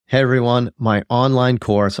Hey everyone, my online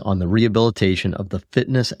course on the rehabilitation of the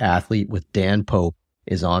fitness athlete with Dan Pope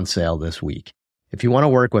is on sale this week. If you want to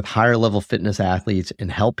work with higher level fitness athletes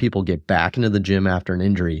and help people get back into the gym after an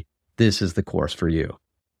injury, this is the course for you.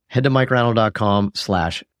 Head to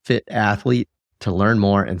MikeReinold.com/fitathlete to learn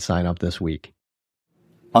more and sign up this week.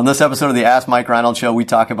 On this episode of the Ask Mike Reinold Show, we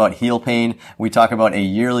talk about heel pain, we talk about a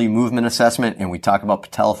yearly movement assessment, and we talk about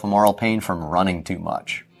patellofemoral pain from running too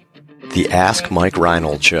much. The Ask Mike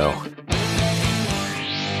Reinold Show.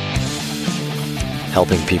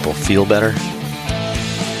 Helping people feel better,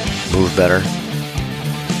 move better,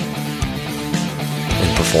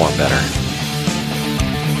 and perform better.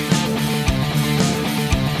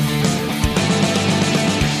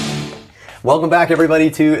 Welcome back, everybody,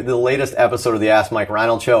 to the latest episode of the Ask Mike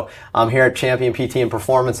Reinold Show. I'm here at Champion PT and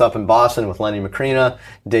Performance up in Boston with Lenny Macrina,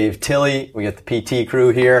 Dave Tilley. We got the PT crew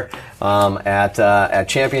here at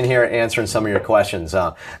Champion here answering some of your questions.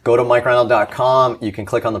 Go to MikeReinold.com. You can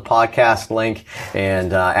click on the podcast link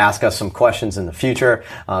and ask us some questions in the future.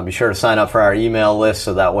 Be sure to sign up for our email list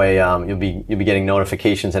so that way you'll be getting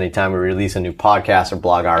notifications anytime we release a new podcast or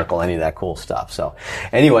blog article, any of that cool stuff. So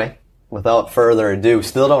anyway, without further ado,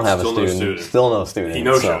 still don't have a student. Still no student. He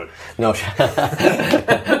no-showed. No-showed.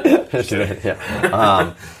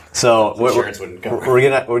 Yeah. So we're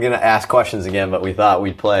gonna ask questions again, but we thought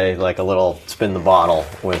we'd play like a little spin the bottle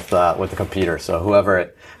with the computer. So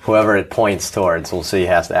whoever it points towards, we'll see,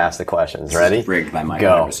 has to ask the questions. Ready? This is rigged by Mike.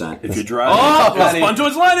 Go. 100%. If you're driving, spun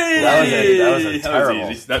towards Lenny. That was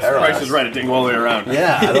terrible. Easy. That's Price is Right. It didn't go all the way around.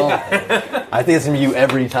 Yeah, I think it's gonna be you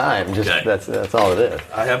every time. Just okay. That's all it is.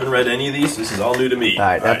 I haven't read any of these. This is all new to me. All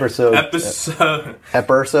right, episode.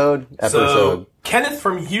 So, Kenneth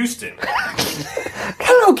from Houston.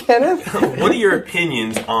 Hello, Kenneth. What are your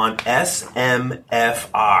opinions on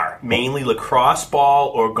SMFR, mainly lacrosse ball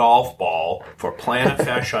or golf ball, for plantar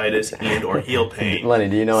fasciitis and or heel pain? Lenny,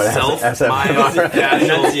 do you know what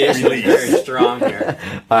self-myofascial release? Very strong here.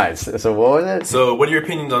 All right, so what was it? So, what are your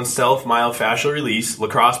opinions on self-myofascial release,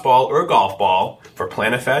 lacrosse ball or golf ball, for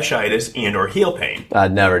plantar fasciitis and or heel pain?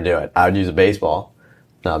 I'd never do it. I would use a baseball.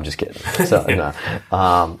 No, I'm just kidding. So, no.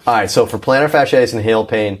 All right, so for plantar fasciitis and heel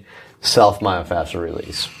pain, self-myofascial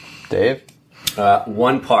release. Dave?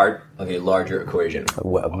 One part of a larger equation.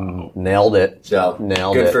 Nailed it. So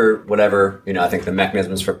good for whatever, I think the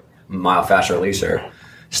mechanisms for myofascial release are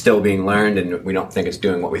still being learned, and we don't think it's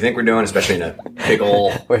doing what we think we're doing, especially in a big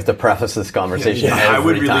old... We have to preface this conversation every I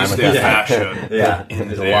would time release the fascia. Yeah,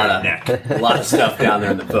 there's a lot of stuff down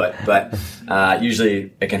there in the foot, but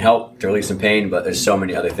usually it can help to release some pain, but there's so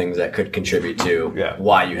many other things that could contribute to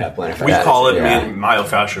why you have plantar fasciitis. We call it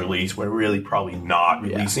myofascial release. We're really probably not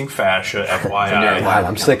releasing fascia, FYI.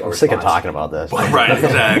 I'm sick of talking about this. Right,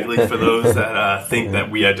 exactly. For those that think that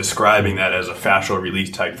we are describing that as a fascial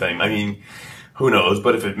release type thing. I mean, who knows?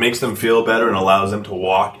 But if it makes them feel better and allows them to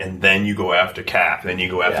walk, and then you go after calf, then you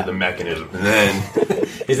go after the mechanism, and then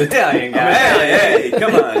he's Italian guy. Hey,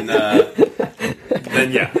 come on. Then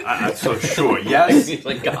so sure, yes. He's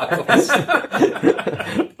like goggles.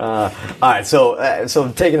 All right,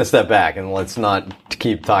 so taking a step back, and let's not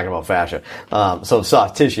keep talking about fascia. So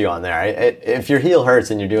soft tissue on there. If your heel hurts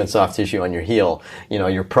and you're doing soft tissue on your heel,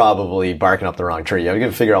 you're probably barking up the wrong tree. You have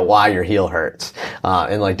to figure out why your heel hurts.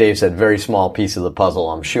 And like Dave said, very small piece of the puzzle,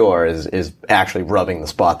 I'm sure, is actually rubbing the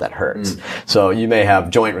spot that hurts. So you may have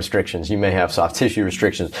joint restrictions, you may have soft tissue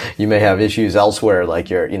restrictions, you may have issues elsewhere like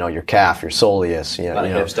your calf, your soleus. A lot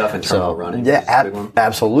of hip stuff in terminal running. Yeah,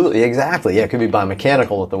 absolutely, exactly. Yeah, it could be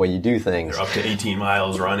biomechanical with the way you do things. They're up to 18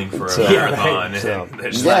 miles running for a marathon.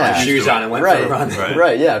 They slapped their shoes on and went for a run.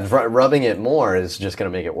 Right, yeah. Rubbing it more is just going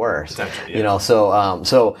to make it worse. So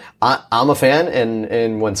I'm a fan,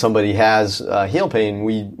 and when somebody has heel pain,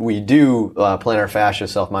 we do plantar fascia,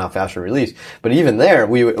 self-myofascial release. But even there,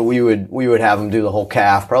 we would have them do the whole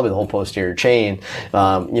calf, probably the whole posterior chain.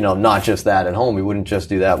 Not just that at home. We wouldn't just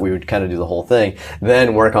do that. We would kind of do the whole thing.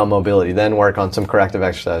 Then work on mobility. Then work on some corrective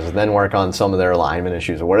exercises. Then work on some of their alignment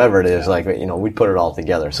issues or whatever it is. We'd put it all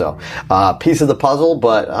together. So piece of the puzzle,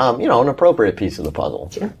 but an appropriate piece of the puzzle.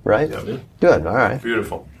 Sure. Right? Yeah. Good. All right.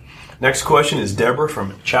 Beautiful. Next question is Deborah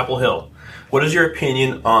from Chapel Hill. What is your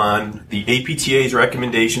opinion on the APTA's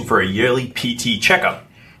recommendation for a yearly PT checkup?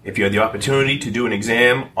 If you had the opportunity to do an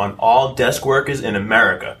exam on all desk workers in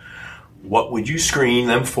America, what would you screen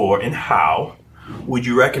them for and how? Would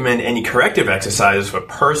you recommend any corrective exercises for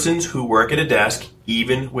persons who work at a desk,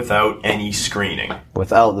 even without any screening?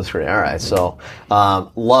 Without the screen. All right. So,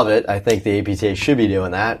 love it. I think the APTA should be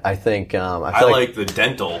doing that. I think, I like the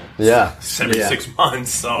dental. Yeah. Every 6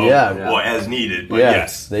 months. So, well, as needed. But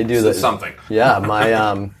yes. They do something. Yeah.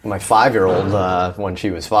 My 5-year-old, when she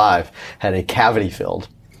was 5, had a cavity filled.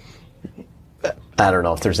 I don't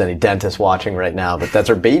know if there's any dentists watching right now, but that's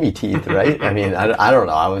her baby teeth, right? I mean, I don't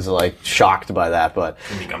know. I was like shocked by that, but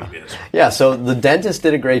yeah, so the dentist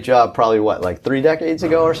did a great job probably like 3 decades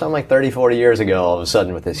ago or something, like 30, 40 years ago, all of a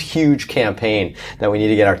sudden with this huge campaign that we need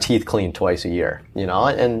to get our teeth cleaned twice a year,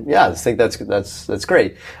 and yeah, I think that's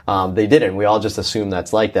great. They didn't. We all just assume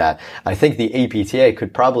that's like that. I think the APTA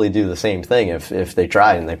could probably do the same thing if they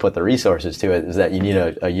tried and they put the resources to it, is that you need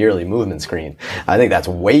a yearly movement screen. I think that's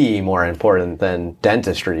way more important than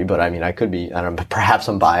dentistry, but I mean, I could be, I don't know, perhaps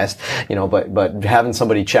I'm biased, but having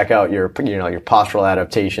somebody check out your postural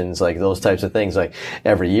adaptations, like those types of things, like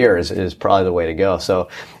every year is probably the way to go. So,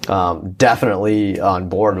 definitely on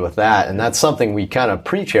board with that. And that's something we kind of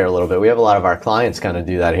preach here a little bit. We have a lot of our clients kind of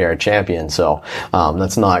do that here at Champion. So,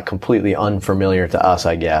 that's not completely unfamiliar to us,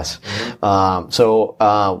 I guess.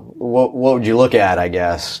 What would you look at, I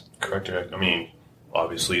guess? Correct. I mean,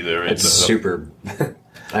 obviously it's super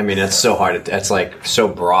I mean, it's so hard. It's like so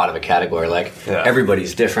broad of a category. Like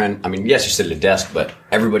everybody's different. I mean, yes, you sit at a desk, but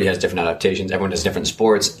everybody has different adaptations. Everyone has different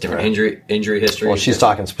sports, different injury history. Well, she's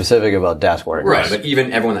talking specific about desk work. Right, but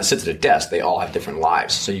even everyone that sits at a desk, they all have different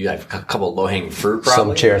lives. So you have a couple of low-hanging fruit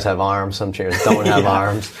probably. Some chairs have arms, some chairs don't have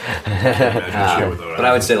arms. But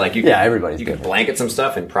I would say like you can blanket some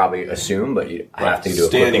stuff and probably assume, but you have to do a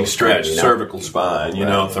standing stretch, cervical spine,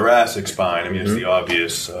 thoracic spine. I mean, it's the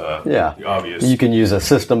obvious. The obvious. You can use a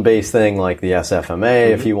system-based thing like the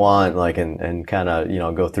SFMA if you want, like, and kind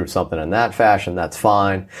of, go through something in that fashion. That's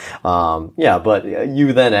fine. But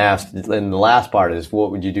you then asked, and the last part is,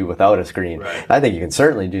 what would you do without a screen? Right. I think you can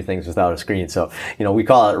certainly do things without a screen. So, we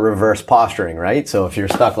call it reverse posturing, right? So if you're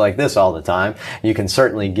stuck like this all the time, you can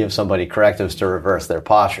certainly give somebody correctives to reverse their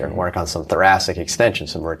posture and work on some thoracic extension,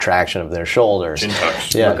 some retraction of their shoulders. Chin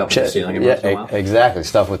tucks. Look up at the ceiling every once in a while. Exactly.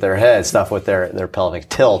 Stuff with their head, stuff with their pelvic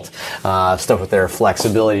tilt, stuff with their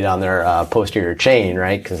flexibility down their posterior chain,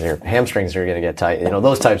 right? Because their hamstrings are going to get tight.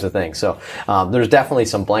 Those types of things. So there's definitely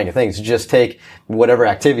some blanket things. Just take whatever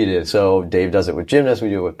activity it is. So Dave does it with gymnasts. We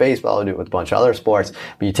do it with baseball. We do it with a bunch of other sports.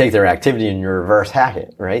 But you take their activity and you reverse hack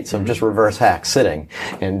it, right? So just reverse hack sitting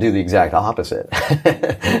and do the exact opposite.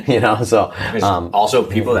 So also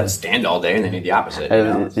people that stand all day and they need the opposite.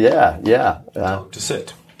 To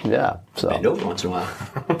sit. Yeah. So bend over once in a while.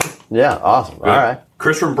 Yeah. Awesome. Good. All right.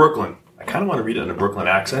 Chris from Brooklyn. I kind of want to read it in a Brooklyn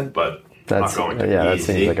accent, but I'm not going to. Yeah, that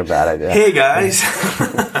seems like a bad idea. Hey, guys.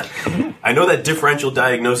 I know that differential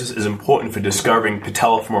diagnosis is important for discovering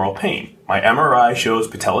patellofemoral pain. My MRI shows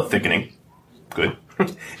patella thickening. Good.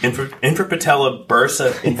 Infrapatellar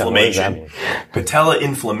bursa inflammation. Patella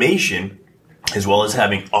inflammation, as well as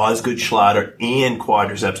having Osgood-Schlatter and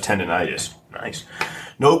quadriceps tendonitis. Nice.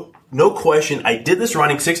 No question, I did this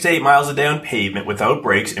running 6 to 8 miles a day on pavement without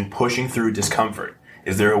brakes and pushing through discomfort.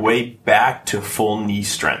 Is there a way back to full knee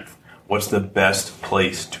strength? What's the best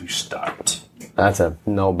place to start? That's a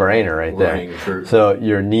no-brainer right there. So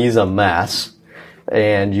your knee's a mess,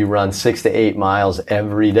 and you run 6 to 8 miles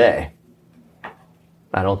every day.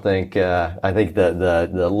 I don't think. I think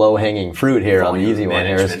the low-hanging fruit here on the easy one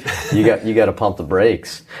here is you got to pump the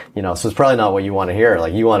brakes. So it's probably not what you want to hear.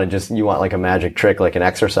 Like you want like a magic trick, like an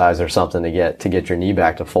exercise or something to get your knee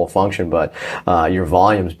back to full function. But your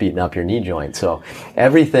volume's beating up your knee joint. So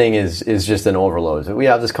everything is just an overload. We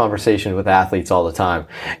have this conversation with athletes all the time.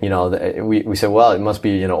 We say, well, it must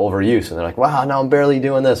be overuse, and they're like, wow, no, I'm barely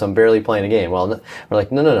doing this. I'm barely playing a game. Well, we're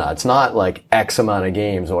like, no. It's not like X amount of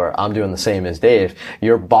games, or I'm doing the same as Dave.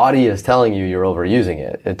 Your body is telling you you're overusing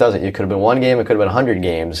it. It doesn't. It could have been 1 game. It could have been 100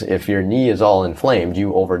 games. If your knee is all inflamed,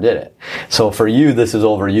 you overdid it. So for you, this is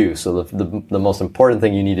overuse. So the most important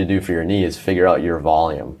thing you need to do for your knee is figure out your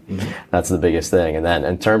volume. Mm-hmm. That's the biggest thing. And then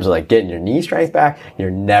in terms of like getting your knee strength back, you're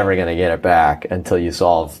never going to get it back until you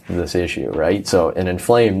solve this issue, right? So an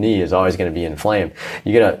inflamed knee is always going to be inflamed.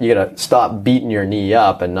 You gotta stop beating your knee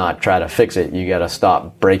up and not try to fix it. You gotta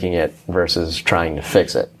stop breaking it versus trying to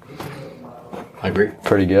fix it. I agree.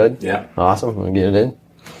 Pretty good? Yeah. Awesome. We'll get it in.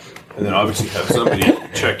 And then obviously have somebody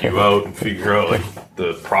check you out and figure out like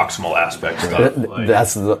the proximal aspect stuff.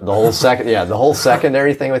 That's the whole the whole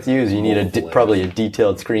secondary thing with you is you need probably a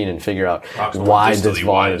detailed screen and figure out why this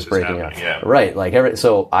volume is breaking up. Yeah. Right. Like I can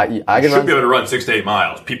should be able to run 6 to 8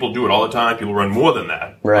 miles. People do it all the time. People run more than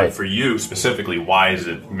that. Right. But for you specifically, why is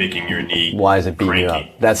it making your knee beating you up?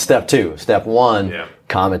 That's step 2. Step 1. Yeah.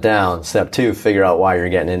 calm it down. Step 2, figure out why you're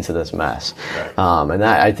getting into this mess. Right. And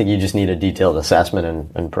that, I think you just need a detailed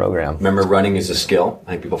assessment and program. Remember, running is a skill.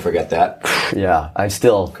 I think people forget that. Yeah,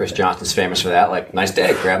 Chris Johnson's famous for that. Like, nice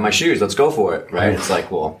day, grab my shoes, let's go for it. Right? It's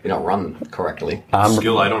like, well, you don't run correctly.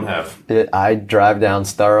 Skill I don't have. I drive down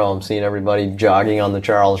Starro. I'm seeing everybody jogging on the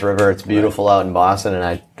Charles River. It's beautiful out in Boston, and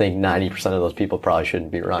I think 90% of those people probably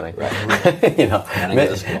shouldn't be running. Right. You know,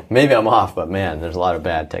 maybe I'm off, but man, there's a lot of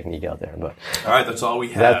bad technique out there. But all right, that's all we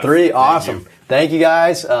have. That 3, awesome. Thank you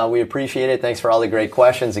guys. We appreciate it. Thanks for all the great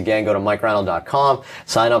questions. Again, go to MikeReinold.com.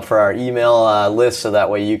 Sign up for our email list so that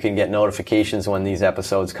way you can get notifications when these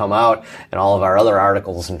episodes come out and all of our other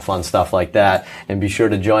articles and fun stuff like that. And be sure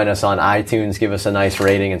to join us on iTunes. Give us a nice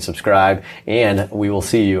rating and subscribe. And we will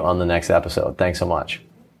see you on the next episode. Thanks so much.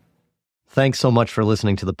 Thanks so much for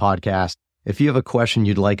listening to the podcast. If you have a question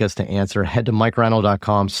you'd like us to answer, head to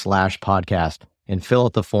MikeReinold.com/podcast and fill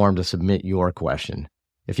out the form to submit your question.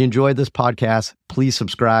 If you enjoyed this podcast, please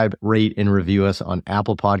subscribe, rate, and review us on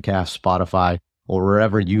Apple Podcasts, Spotify, or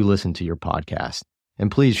wherever you listen to your podcast. And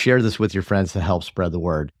please share this with your friends to help spread the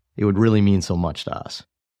word. It would really mean so much to us.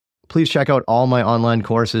 Please check out all my online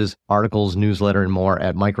courses, articles, newsletter, and more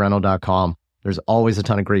at MikeReinold.com. There's always a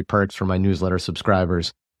ton of great perks for my newsletter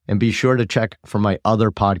subscribers. And be sure to check for my other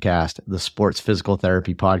podcast, the Sports Physical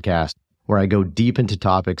Therapy Podcast, where I go deep into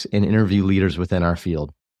topics and interview leaders within our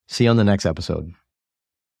field. See you on the next episode.